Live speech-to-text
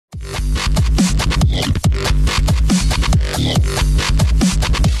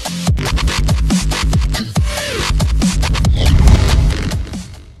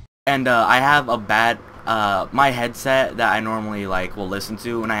And I have a bad my headset that I normally like will listen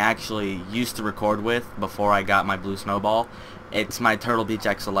to, and I actually used to record with before I got my blue snowball. It's my Turtle Beach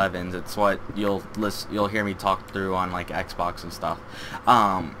X11s. It's what you'll hear me talk through on like Xbox and stuff.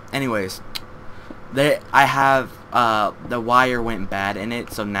 Anyways, I have the wire went bad in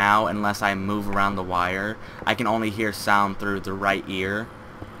it, so now unless I move around the wire, I can only hear sound through the right ear.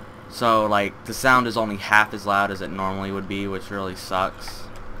 So like the sound is only half as loud as it normally would be, which really sucks.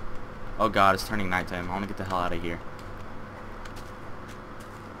 Oh god, it's turning nighttime. I want to get the hell out of here.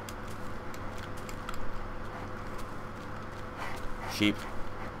 Sheep.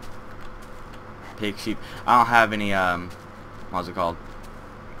 Pig, sheep. I don't have any, what's it called?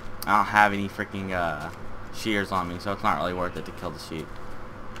 I don't have any freaking, shears on me, so it's not really worth it to kill the sheep.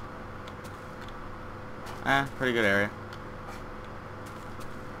 Pretty good area.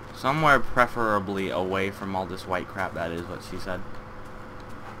 Somewhere preferably away from all this white crap, that is what she said.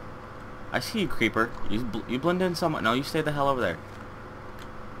 I see you, creeper. You blend in somewhat. No, you stay the hell over there.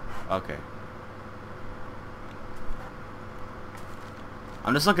 Okay.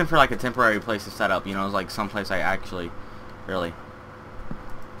 I'm just looking for like a temporary place to set up, you know, like someplace I actually really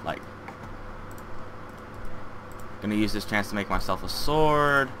like. Gonna use this chance to make myself a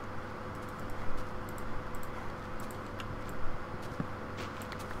sword.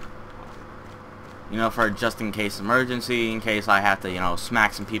 You know, for just in case emergency, in case I have to, you know,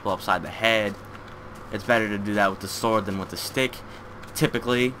 smack some people upside the head. It's better to do that with the sword than with the stick.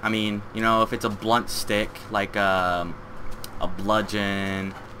 Typically, I mean, you know, if it's a blunt stick, like a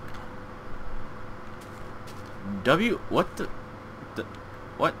bludgeon. What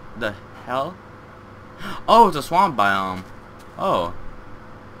the hell? Oh, it's a swamp biome. Oh.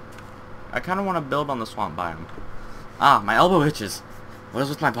 I kind of want to build on the swamp biome. Ah, my elbow itches. What is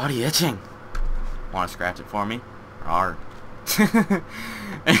with my body itching? Want to scratch it for me? Arr.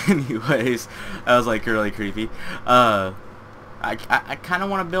 Anyways, that was like really creepy. I kind of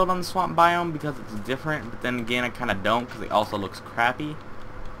want to build on the swamp biome because it's different, but then again I kind of don't because it also looks crappy.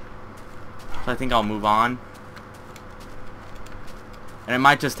 So I think I'll move on. And it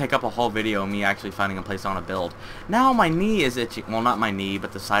might just take up a whole video of me actually finding a place I want to build. Now my knee is itching. Well, not my knee,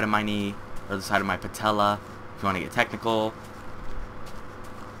 but the side of my knee, or the side of my patella, if you want to get technical.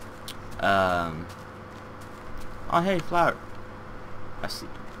 Oh, hey, flower. I see.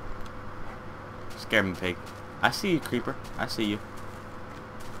 Scared me, pig. I see you, creeper. I see you.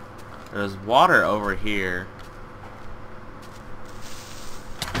 There's water over here.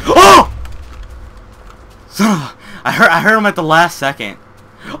 Oh! Son of a... I heard him at the last second.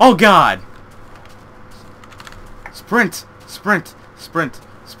 Oh, God! Sprint! Sprint! Sprint!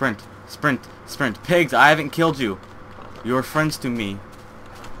 Sprint! Sprint! Sprint! Pigs, I haven't killed you. You are friends to me.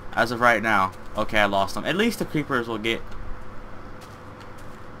 As of right now. Okay, I lost them. At least the creepers will get...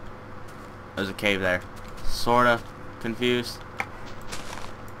 There's a cave there. Sorta confused.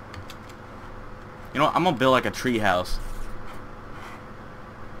 You know what? I'm gonna build like a tree house.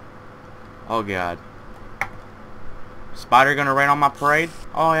 Oh god. Spider gonna rain on my parade?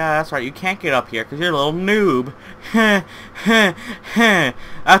 Oh yeah, that's right. You can't get up here because you're a little noob.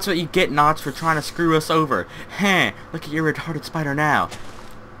 That's what you get, Notch, for trying to screw us over. Look at your retarded spider now.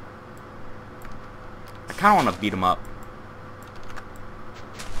 I kind of want to beat him up.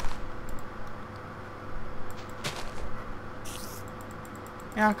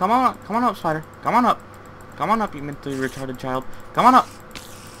 Yeah, come on up, spider. Come on up, you mentally retarded child. Come on up.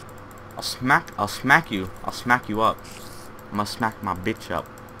 I'll smack you up. I'm gonna smack my bitch up.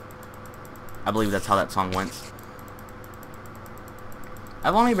 I believe that's how that song went.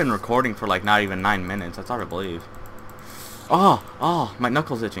 I've only been recording for like not even 9 minutes. That's hard to believe. Oh, my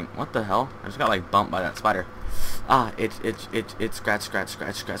knuckles itching. What the hell? I just got like bumped by that spider. Ah, itch, scratch.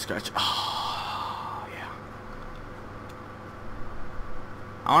 Oh, yeah.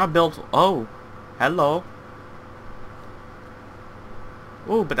 I want to build... Oh, hello.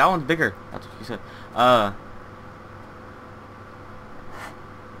 Oh, but that one's bigger. That's what you said.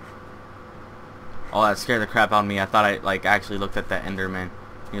 Oh, that scared the crap out of me. I thought I like actually looked at that Enderman.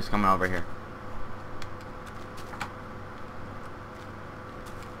 He was coming over here.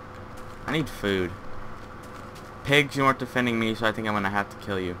 I need food. Pigs, you aren't defending me, so I think I'm gonna have to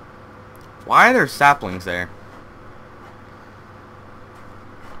kill you. Why are there saplings there?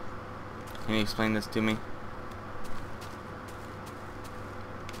 Can you explain this to me?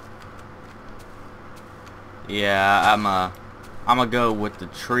 Yeah, I'm gonna go with the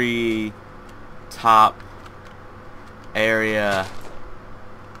tree top area.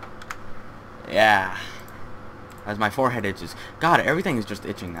 Yeah. As my forehead itches. God, everything is just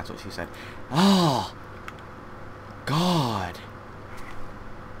itching. That's what she said. Oh, God.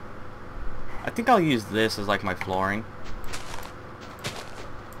 I think I'll use this as like my flooring.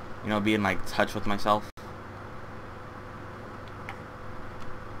 You know, be in like touch with myself.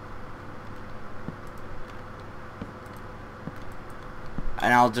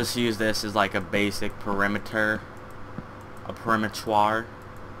 And I'll just use this as like a basic perimeter. A perimeter.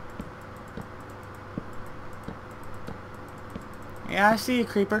 Yeah, I see you,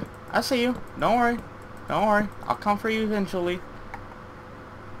 creeper. I see you. Don't worry. Don't worry. I'll come for you eventually.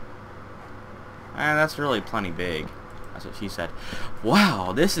 And that's really plenty big. That's what she said.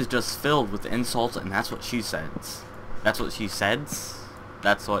 Wow, this is just filled with insults, and that's what she says. That's what she says?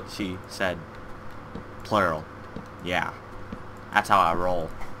 That's what she said. Plural. Yeah. That's how I roll.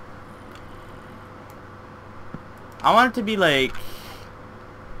 I want it to be like...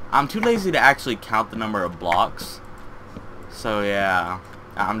 I'm too lazy to actually count the number of blocks. So yeah.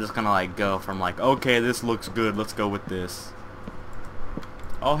 I'm just gonna like go from like, okay, this looks good, let's go with this.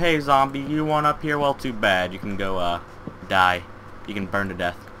 Oh hey zombie, you want up here? Well, too bad. You can go die. You can burn to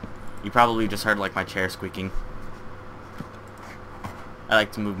death. You probably just heard like my chair squeaking. I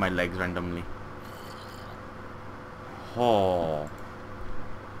like to move my legs randomly. Oh.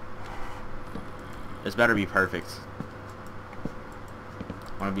 This better be perfect.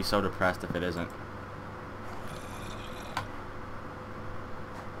 I'm gonna be so depressed if it isn't.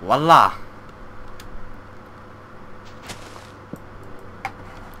 Voila!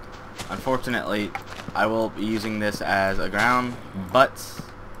 Unfortunately, I will be using this as a ground, but...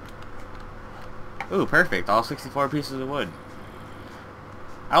 Ooh, perfect. All 64 pieces of wood.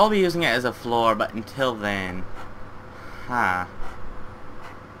 I will be using it as a floor, but until then... Huh.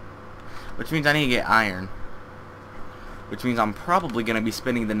 Which means I need to get iron. Which means I'm probably going to be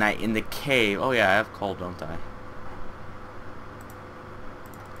spending the night in the cave. Oh yeah, I have coal, don't I?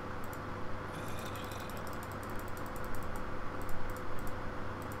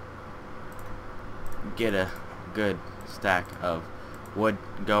 Get a good stack of wood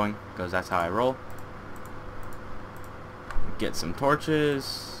going, because that's how I roll. Get some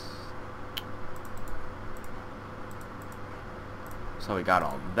torches. So we got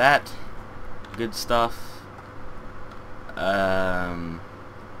all that good stuff. God,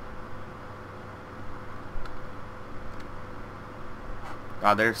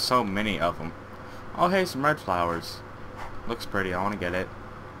 there's so many of them. Oh hey, some red flowers. Looks pretty, I want to get it.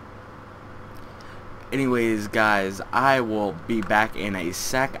 Anyways, guys, I will be back in a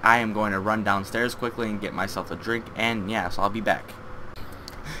sec. I am going to run downstairs quickly and get myself a drink, and yeah, so I'll be back.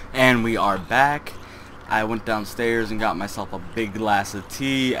 And we are back. I went downstairs and got myself a big glass of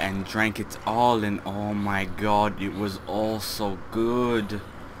tea and drank it all, and oh my god, it was all so good.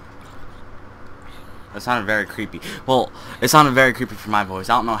 That sounded very creepy. Well, it sounded very creepy for my voice.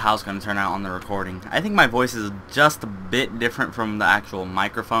 I don't know how it's going to turn out on the recording. I think my voice is just a bit different from the actual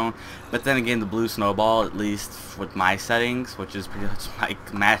microphone. But then again, the Blue Snowball, at least with my settings, which is pretty much like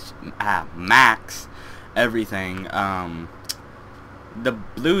max everything, the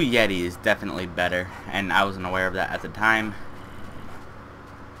Blue Yeti is definitely better. And I wasn't aware of that at the time.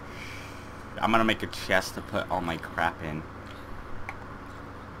 I'm going to make a chest to put all my crap in.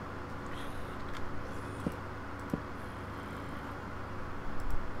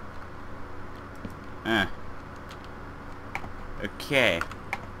 Okay.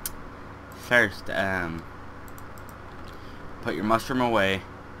 First, put your mushroom away,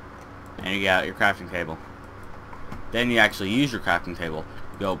 and you got your crafting table. Then you actually use your crafting table.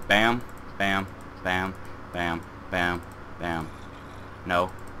 You go bam, bam, bam, bam, bam, bam.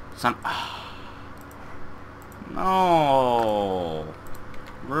 No. Son. No.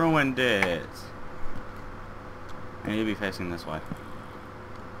 Ruined it. I need to be facing this way.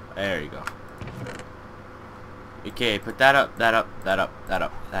 There you go. Okay, put that up, that up, that up, that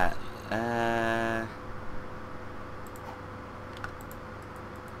up, that.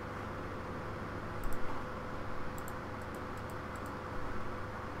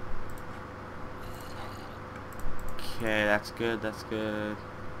 Okay, that's good, that's good.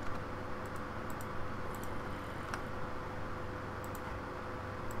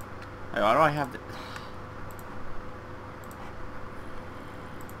 Hey, why do I have the...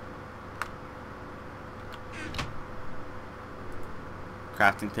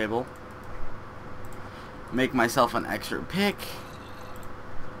 crafting table. Make myself an extra pick.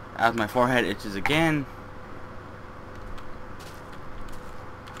 As my forehead itches again.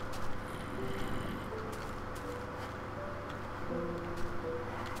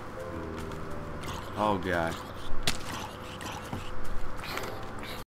 Oh god.